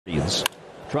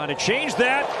Trying to change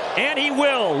that, and he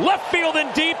will. Left field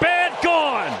and deep and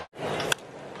gone.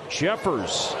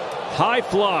 Jeffers, high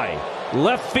fly,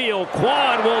 left field.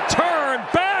 Kwan will turn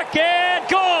back and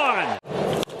gone.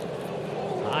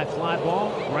 High fly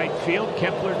ball, right field.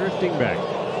 Kepler drifting back,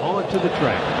 on to the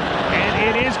track,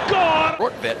 and it is gone.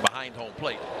 Short bet behind home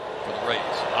plate for the Rays.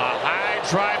 A high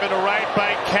drive to right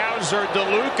by Cowser.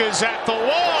 DeLuca's at the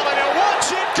wall, and it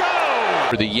watch it go.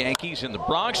 For the Yankees in the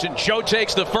Bronx, and Joe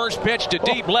takes the first pitch to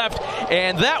deep left,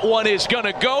 and that one is going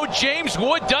to go. James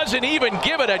Wood doesn't even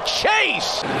give it a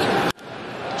chase.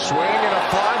 Swing and a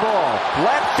fly ball.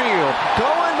 Left field.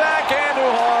 Going back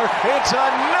Andujar. It's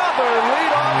another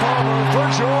leadoff homer for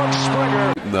George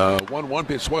Springer. The 1-1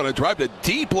 pitch swung a drive to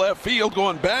deep left field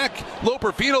going back.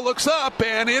 Loperfido looks up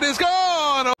and it is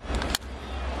gone. And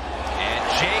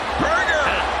Jake Burger.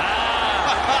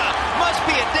 Must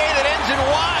be a day that ends in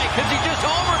Y because he just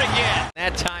homered again.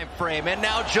 That time frame. And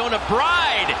now Jonah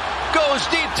Bride goes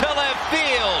deep to left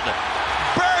field.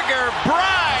 Burger,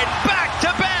 Bride, back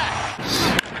to back.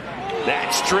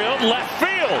 That's drilled left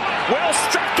field. Well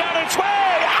struck on its way.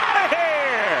 Out of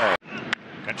here.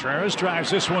 Contreras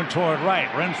drives this one toward right.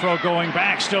 Renfroe going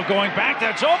back, still going back.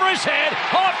 That's over his head,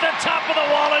 off the top of the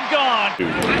wall and gone.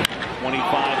 25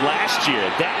 last year.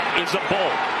 That is a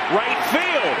bolt. Right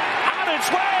field. On its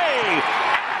way.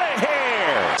 Out of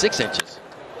here. 6 inches.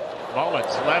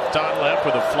 Mullins left on left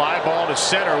with a fly ball to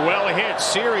center. Well hit.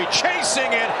 Siri chasing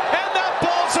it. And that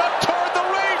ball's up toward the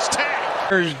Rays tag.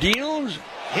 There's deals.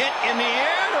 Hit in the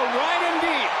air to right and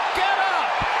deep. Get up!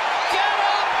 Get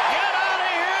up! Get out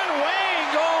of here and way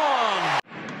gone!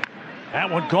 That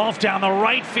one golfed down the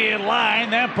right field line.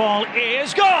 That ball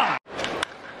is gone.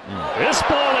 This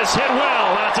ball is hit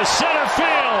well out to center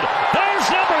field. There's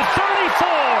number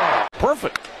 34.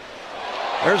 Perfect.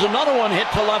 There's another one hit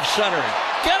to left center.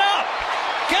 Get up!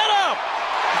 Get up!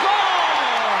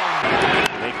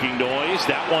 Gone! Making noise.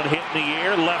 That one hit in the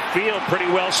air. Left field pretty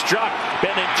well struck.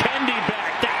 Benintendi back.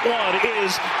 That one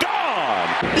is gone.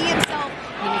 Be himself.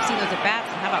 I mean, you've seen those at bats.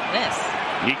 How about this?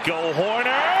 Nico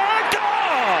Horner.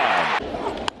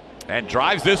 Gone. And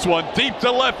drives this one deep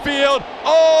to left field.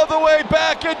 All the way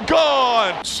back and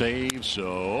gone. Save,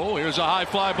 so here's a high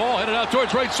fly ball headed out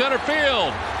towards right center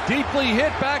field. Deeply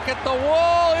hit back at the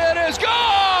wall. It is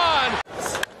gone.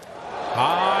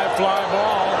 High fly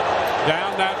ball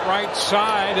down that right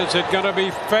side. Is it going to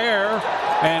be fair?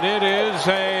 And it is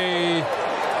a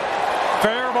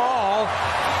fair ball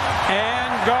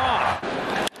and gone.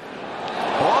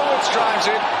 Horowitz drives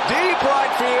it deep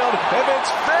right field. If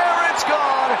it's fair, it's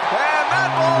gone. And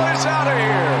that ball is out of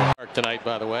here. Tonight,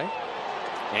 by the way.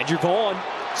 Andrew Vaughn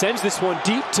sends this one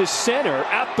deep to center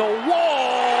at the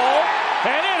wall.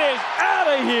 And it is out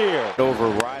of here. Over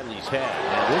Riley's head.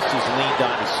 Now this is leaned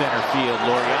on to center field.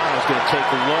 Laureano's going to take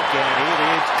a look, and it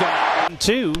is gone.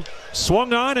 2,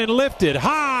 swung on and lifted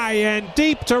high and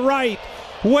deep to right.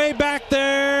 Way back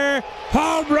there.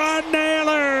 Home run,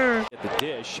 Naylor. At the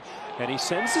dish, and he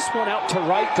sends this one out to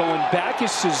right. Going back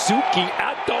is Suzuki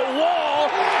at the wall.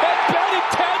 And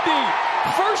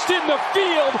Benintendi first in the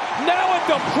field, now at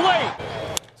the plate.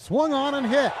 Swung on and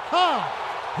hit. High,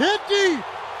 hit deep,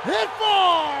 hit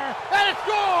far, and it's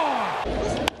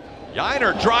gone.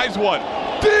 Yiner drives one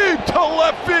deep to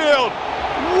left field.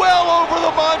 Well over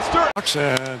the monster.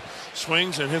 And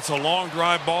swings and hits a long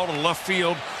drive ball to left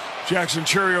field. Jackson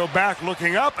Chourio back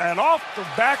looking up and off the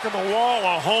back of the wall,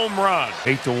 a home run.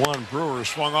 8-1 Brewers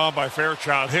swung on by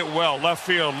Fairchild, hit well, left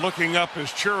field looking up is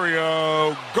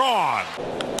Chourio, gone.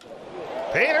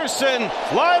 Peterson,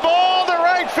 fly ball to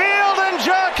right field, and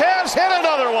Jock has hit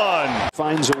another one.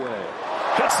 Finds a way.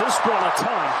 Gets this ball a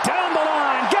ton. Down the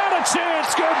line. Got a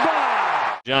chance.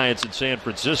 Goodbye. Giants in San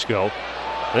Francisco.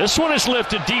 This one is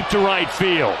lifted deep to right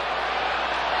field.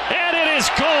 And it is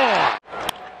gone.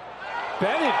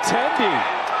 Benintendi.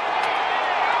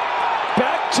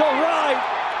 Back to right.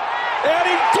 And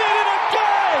he did it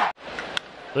again.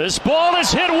 This ball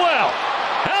is hit well.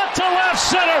 Out to left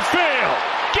center field.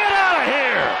 Get out of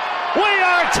here. We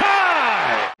are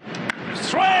tied.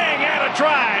 Swing and a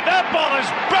drive. That ball is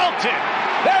belted.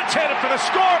 That's headed for the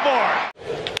scoreboard.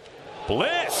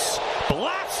 Bliss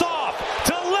blasts off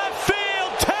to left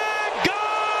field. Tag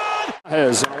gone.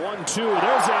 As a 1-2.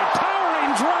 There's a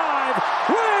towering drive.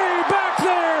 Way back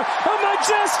there. A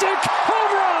majestic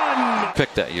home run.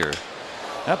 Picked that year.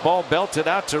 That ball belted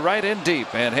out to right and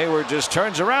deep, and Hayward just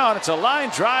turns around. It's a line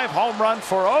drive home run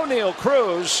for O'Neill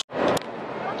Cruz.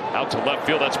 Out to left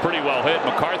field, that's pretty well hit.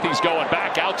 McCarthy's going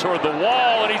back out toward the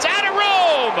wall, and he's out of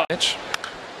room.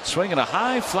 Swinging a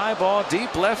high fly ball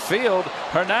deep left field.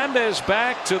 Hernandez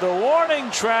back to the warning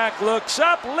track, looks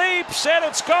up, leaps, and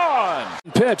it's gone.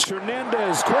 Pitch,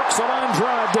 Hernandez, quick line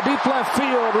drive to deep left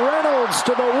field. Reynolds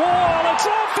to the wall, it's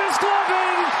off his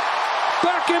gloving.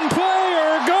 Back in play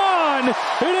or gone.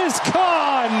 It is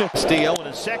gone. Steele in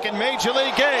his second major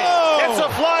league game. It's a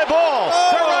fly ball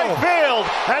to right field,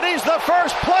 and he's the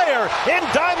first player in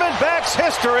Diamondbacks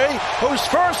history whose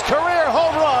first career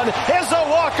home run is a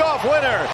walk-off winner.